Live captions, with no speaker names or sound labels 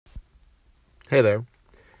Hey there.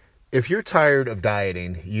 If you're tired of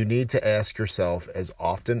dieting, you need to ask yourself as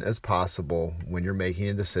often as possible when you're making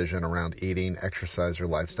a decision around eating, exercise, or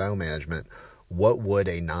lifestyle management, what would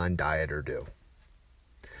a non-dieter do?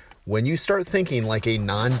 When you start thinking like a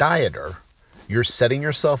non-dieter, you're setting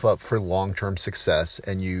yourself up for long-term success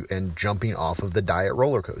and jumping off of the diet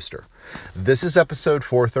roller coaster. This is episode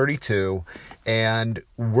 432, and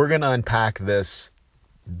we're going to unpack this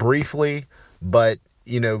briefly, but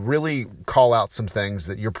really call out some things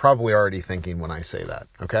that you're probably already thinking when I say that,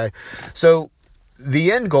 okay? So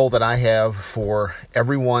the end goal that I have for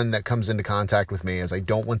everyone that comes into contact with me is I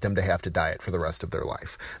don't want them to have to diet for the rest of their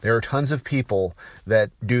life. There are tons of people that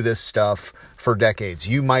do this stuff for decades.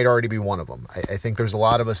 You might already be one of them. I think there's a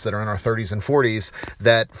lot of us that are in our 30s and 40s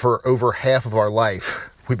that for over half of our life,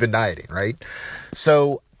 we've been dieting, right?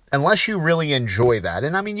 So unless you really enjoy that,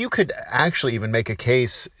 and I mean, you could actually even make a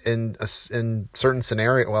case in certain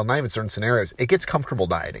scenarios, well, not even certain scenarios, it gets comfortable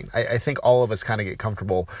dieting. I think all of us kind of get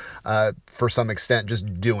comfortable for some extent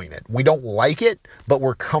just doing it. We don't like it, but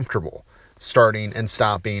we're comfortable starting and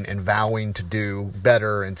stopping and vowing to do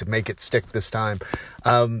better and to make it stick this time.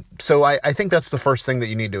 So I think that's the first thing that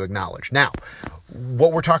you need to acknowledge. Now,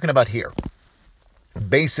 what we're talking about here,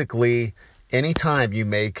 basically, anytime you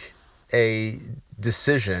make a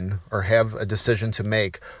decision or have a decision to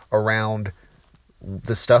make around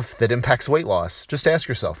the stuff that impacts weight loss, just ask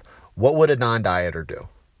yourself, what would a non-dieter do?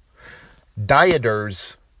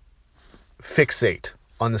 Dieters fixate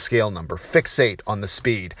on the scale number, fixate on the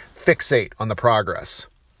speed, fixate on the progress,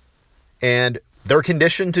 and they're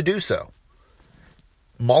conditioned to do so.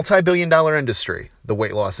 Multi-billion-dollar industry, the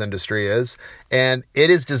weight loss industry is, and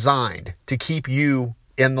it is designed to keep you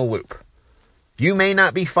in the loop. You may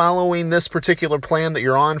not be following this particular plan that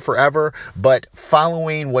you're on forever, but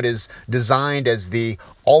following what is designed as the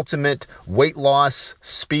ultimate weight loss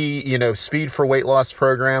speed for weight loss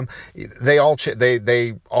program, they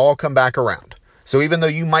all come back around. So even though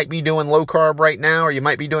you might be doing low carb right now, or you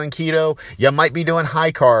might be doing keto, you might be doing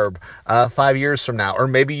high carb 5 years from now, or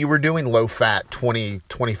maybe you were doing low fat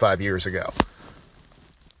 25 years ago.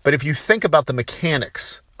 But if you think about the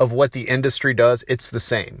mechanics of what the industry does, it's the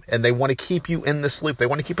same. And they want to keep you in this loop. They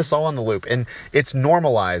want to keep us all in the loop. And it's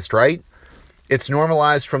normalized, right? It's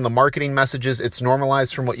normalized from the marketing messages. It's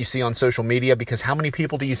normalized from what you see on social media, because how many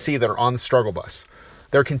people do you see that are on the struggle bus?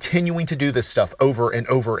 They're continuing to do this stuff over and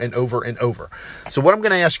over and over and over. So what I'm going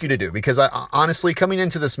to ask you to do, because I honestly, coming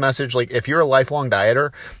into this message, like if you're a lifelong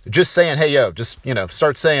dieter, just saying, hey,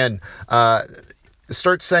 start saying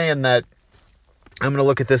that I'm going to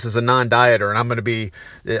look at this as a non-dieter and I'm going to be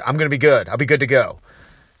good. I'll be good to go.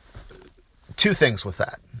 Two things with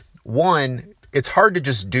that. One, it's hard to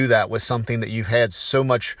just do that with something that you've had so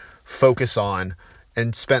much focus on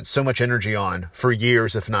and spent so much energy on for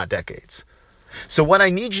years, if not decades. So what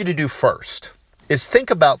I need you to do first is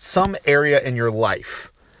think about some area in your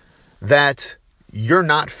life that you're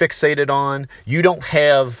not fixated on.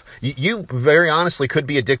 You very honestly could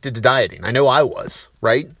be addicted to dieting. I know I was,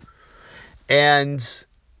 right? And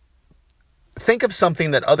think of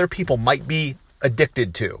something that other people might be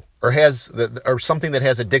addicted to, or something that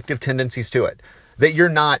has addictive tendencies to it, that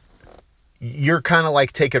you're kind of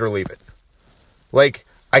like take it or leave it. Like,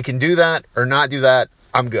 I can do that or not do that.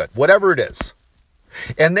 I'm good. Whatever it is.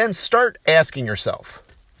 And then start asking yourself,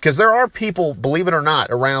 because there are people, believe it or not,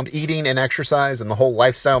 around eating and exercise and the whole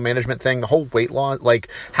lifestyle management thing, the whole weight loss, like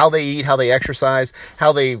how they eat, how they exercise,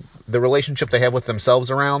 the relationship they have with themselves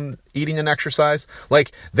around eating and exercise.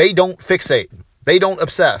 Like, they don't fixate. They don't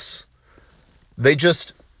obsess. They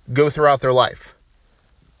just go throughout their life.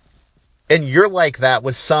 And you're like that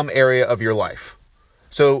with some area of your life.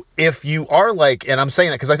 So if you are like, and I'm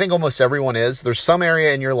saying that because I think almost everyone is, there's some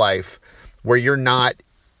area in your life where your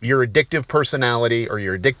addictive personality or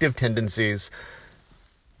your addictive tendencies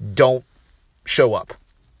don't show up.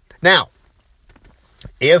 Now,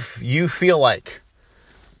 if you feel like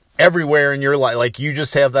everywhere in your life, like you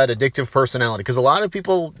just have that addictive personality, because a lot of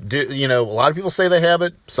people do, a lot of people say they have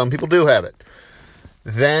it, some people do have it,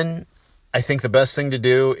 then I think the best thing to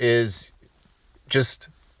do is just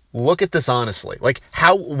look at this honestly. Like,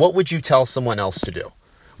 what would you tell someone else to do?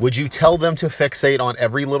 Would you tell them to fixate on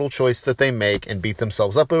every little choice that they make and beat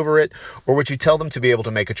themselves up over it? Or would you tell them to be able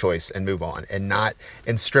to make a choice and move on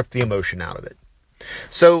and strip the emotion out of it?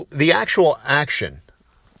 So the actual action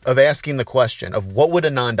of asking the question of what would a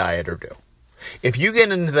non-dieter do? If you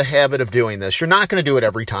get into the habit of doing this, you're not going to do it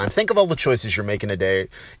every time. Think of all the choices you're making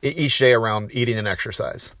each day around eating and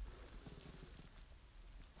exercise.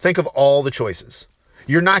 Think of all the choices.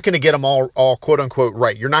 You're not going to get them all quote unquote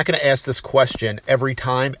right. You're not going to ask this question every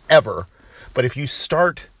time, ever. But if you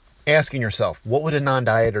start asking yourself, what would a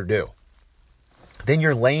non-dieter do? Then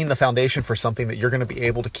you're laying the foundation for something that you're going to be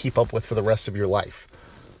able to keep up with for the rest of your life.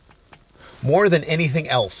 More than anything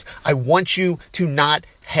else, I want you to not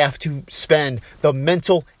have to spend the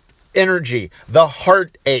mental energy, the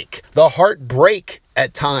heartache, the heartbreak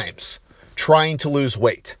at times trying to lose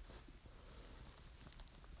weight.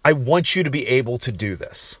 I want you to be able to do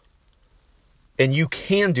this. And you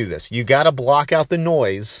can do this. You got to block out the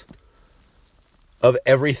noise of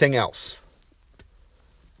everything else.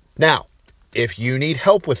 Now, if you need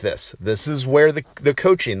help with this, this is where the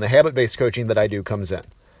coaching, the habit-based coaching that I do comes in.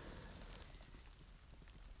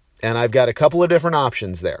 And I've got a couple of different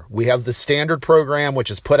options there. We have the standard program,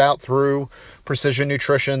 which is put out through Precision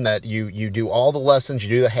Nutrition, that you do all the lessons, you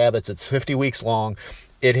do the habits. It's 50 weeks long.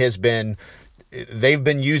 They've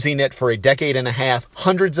been using it for a decade and a half.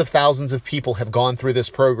 Hundreds of thousands of people have gone through this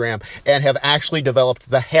program and have actually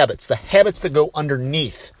developed the habits that go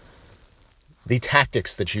underneath the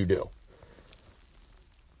tactics that you do.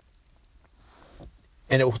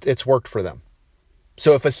 And it's worked for them.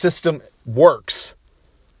 So if a system works,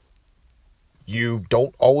 you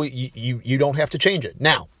don't have to change it.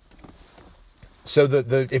 Now, so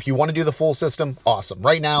if you want to do the full system, awesome.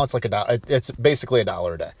 Right now it's it's basically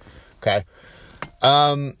 $1 a day. Okay.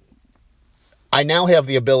 I now have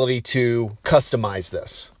the ability to customize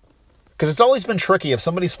this, because it's always been tricky if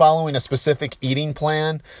somebody's following a specific eating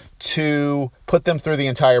plan to put them through the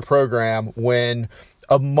entire program when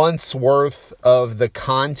a month's worth of the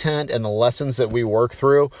content and the lessons that we work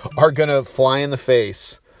through are going to fly in the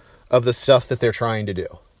face of the stuff that they're trying to do.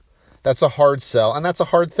 That's a hard sell, and that's a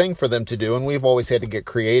hard thing for them to do. And we've always had to get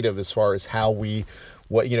creative as far as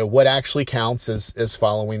what actually counts as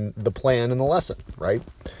following the plan and the lesson, right?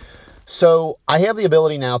 So I have the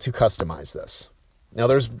ability now to customize this. Now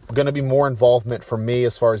there's going to be more involvement from me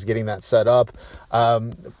as far as getting that set up.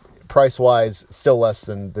 Price-wise, still less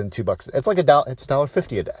than $2. It's like it's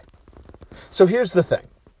 $1.50 a day. So here's the thing.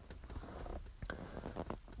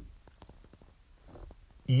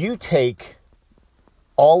 You take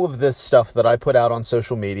all of this stuff that I put out on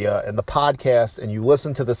social media and the podcast, and you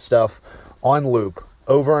listen to this stuff on loop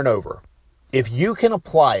over and over. If you can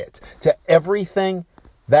apply it to everything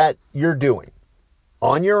that you're doing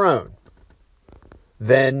on your own,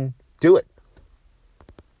 then do it.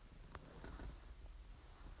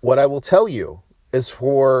 What I will tell you is,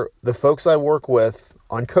 for the folks I work with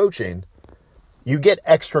on coaching, you get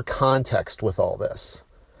extra context with all this.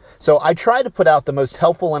 So I try to put out the most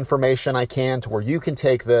helpful information I can to where you can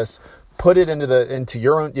take this, put it into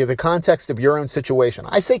your own, the context of your own situation.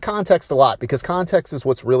 I say context a lot because context is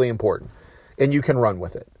what's really important, and you can run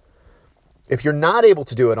with it. If you're not able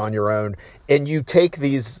to do it on your own, and you take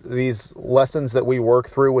these lessons that we work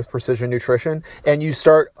through with Precision Nutrition, and you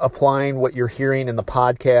start applying what you're hearing in the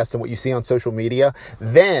podcast and what you see on social media,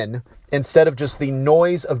 then instead of just the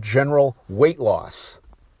noise of general weight loss,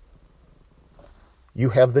 you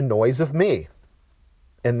have the noise of me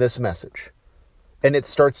in this message, and it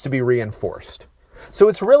starts to be reinforced. So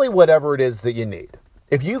it's really whatever it is that you need.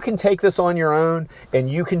 If you can take this on your own and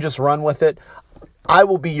you can just run with it, I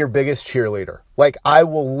will be your biggest cheerleader. Like, I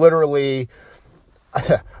will literally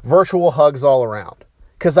virtual hugs all around,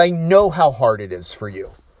 because I know how hard it is for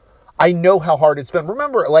you. I know how hard it's been.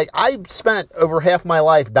 Remember, I spent over half my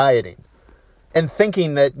life dieting and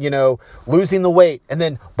thinking that, losing the weight and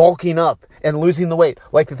then bulking up and losing the weight,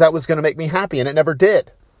 that was going to make me happy, and it never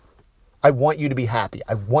did. I want you to be happy.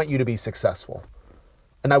 I want you to be successful.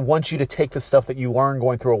 And I want you to take the stuff that you learn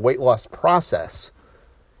going through a weight loss process,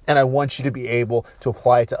 and I want you to be able to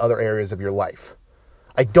apply it to other areas of your life.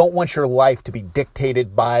 I don't want your life to be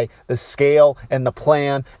dictated by the scale and the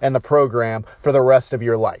plan and the program for the rest of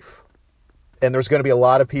your life. And there's going to be a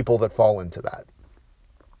lot of people that fall into that.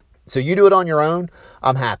 So you do it on your own,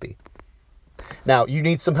 I'm happy. Now, you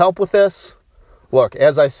need some help with this? Look,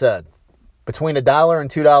 as I said, between $1 and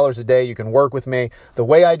 $2 a day, you can work with me. The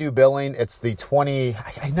way I do billing, it's the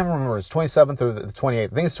I never remember, it's 27th or the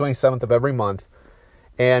 28th. I think it's 27th of every month.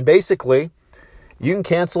 And basically, you can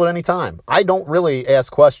cancel at any time. I don't really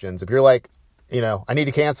ask questions. If you're like, I need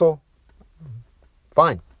to cancel,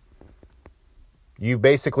 fine. You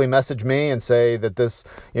basically message me and say that this,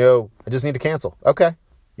 I just need to cancel. Okay.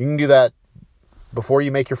 You can do that before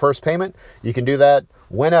you make your first payment. You can do that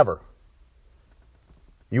whenever.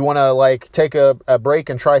 You want to take a break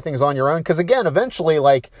and try things on your own. Because again, eventually,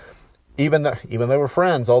 even though we're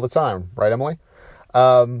friends all the time, right, Emily?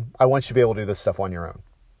 I want you to be able to do this stuff on your own.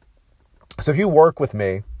 So if you work with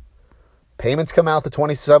me, payments come out the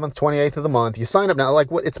 27th, 28th of the month. You sign up now,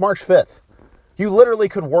 it's March 5th. You literally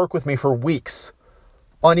could work with me for weeks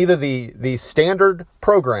on either the standard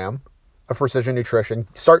program of Precision Nutrition,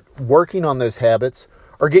 start working on those habits,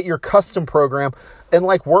 or get your custom program and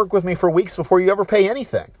like work with me for weeks before you ever pay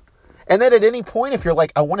anything. And then at any point, if you're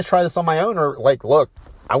like, I want to try this on my own, or like, look,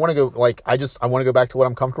 I want to go, like, I want to go back to what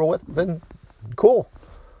I'm comfortable with, then cool.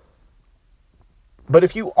 But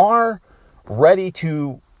if you are ready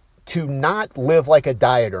to not live like a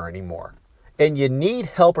dieter anymore, and you need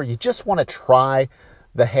help, or you just want to try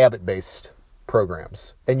the habit-based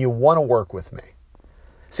programs, and you want to work with me.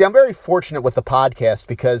 See, I'm very fortunate with the podcast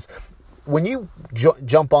because when you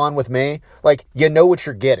jump on with me, like, you know what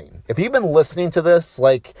you're getting. If you've been listening to this,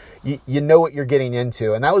 like, you know what you're getting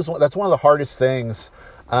into. And that's one of the hardest things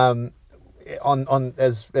as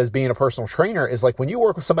being a personal trainer, is like when you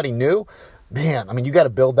work with somebody new, man, I mean, you got to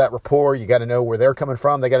build that rapport. You got to know where they're coming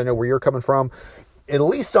from. They got to know where you're coming from. At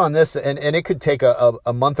least on this, and it could take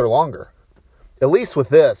a month or longer. At least with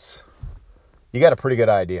this, you got a pretty good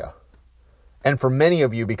idea. And for many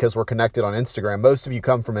of you, because we're connected on Instagram, most of you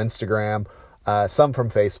come from Instagram, some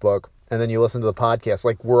from Facebook, and then you listen to the podcast.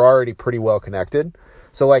 Like, we're already pretty well connected.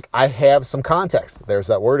 So, like, I have some context. There's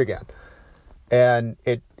that word again. And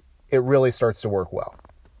it really starts to work well.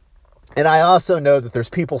 And I also know that there's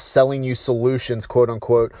people selling you solutions, quote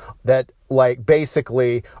unquote, that like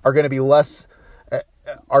basically are going to be less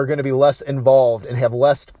involved and have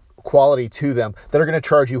less quality to them, that are going to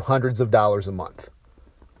charge you hundreds of dollars a month.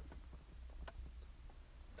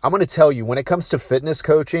 I'm going to tell you, when it comes to fitness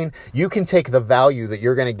coaching, you can take the value that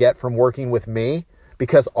you're going to get from working with me,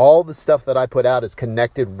 because all the stuff that I put out is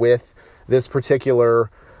connected with this particular,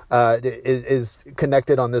 is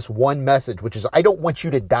connected on this one message, which is, I don't want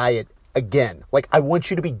you to diet again. Like, I want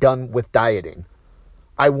you to be done with dieting.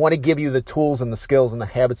 I want to give you the tools and the skills and the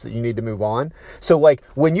habits that you need to move on. So, like,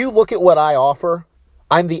 when you look at what I offer,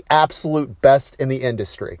 I'm the absolute best in the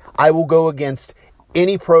industry. I will go against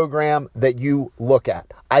any program that you look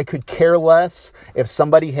at. I could care less if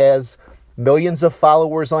somebody has millions of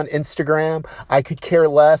followers on Instagram. I could care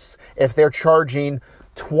less if they're charging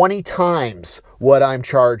 20 times what I'm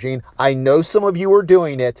charging. I know some of you are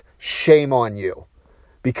doing it. Shame on you.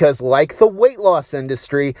 Because like the weight loss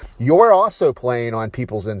industry, you're also playing on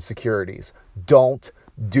people's insecurities. Don't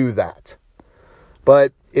do that.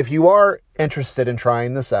 But if you are interested in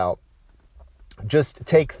trying this out, it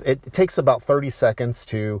takes about 30 seconds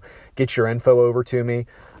to get your info over to me.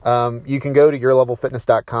 You can go to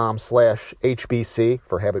yourlevelfitness.com/HBC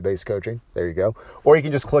for habit-based coaching. There you go. Or you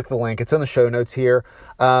can just click the link. It's in the show notes here.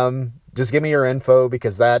 Just give me your info,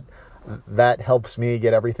 because that helps me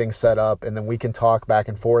get everything set up, and then we can talk back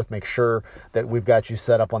and forth, make sure that we've got you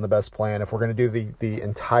set up on the best plan, if we're going to do the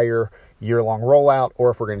entire year-long rollout, or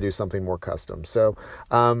if we're going to do something more custom. So,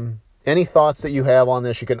 any thoughts that you have on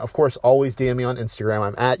this, you can, of course, always DM me on Instagram.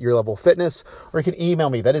 I'm at yourlevelfitness, or you can email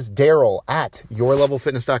me. That is Daryl at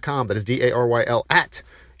yourlevelfitness.com. That is DARYL at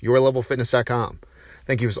yourlevelfitness.com.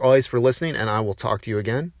 Thank you as always for listening, and I will talk to you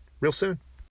again real soon.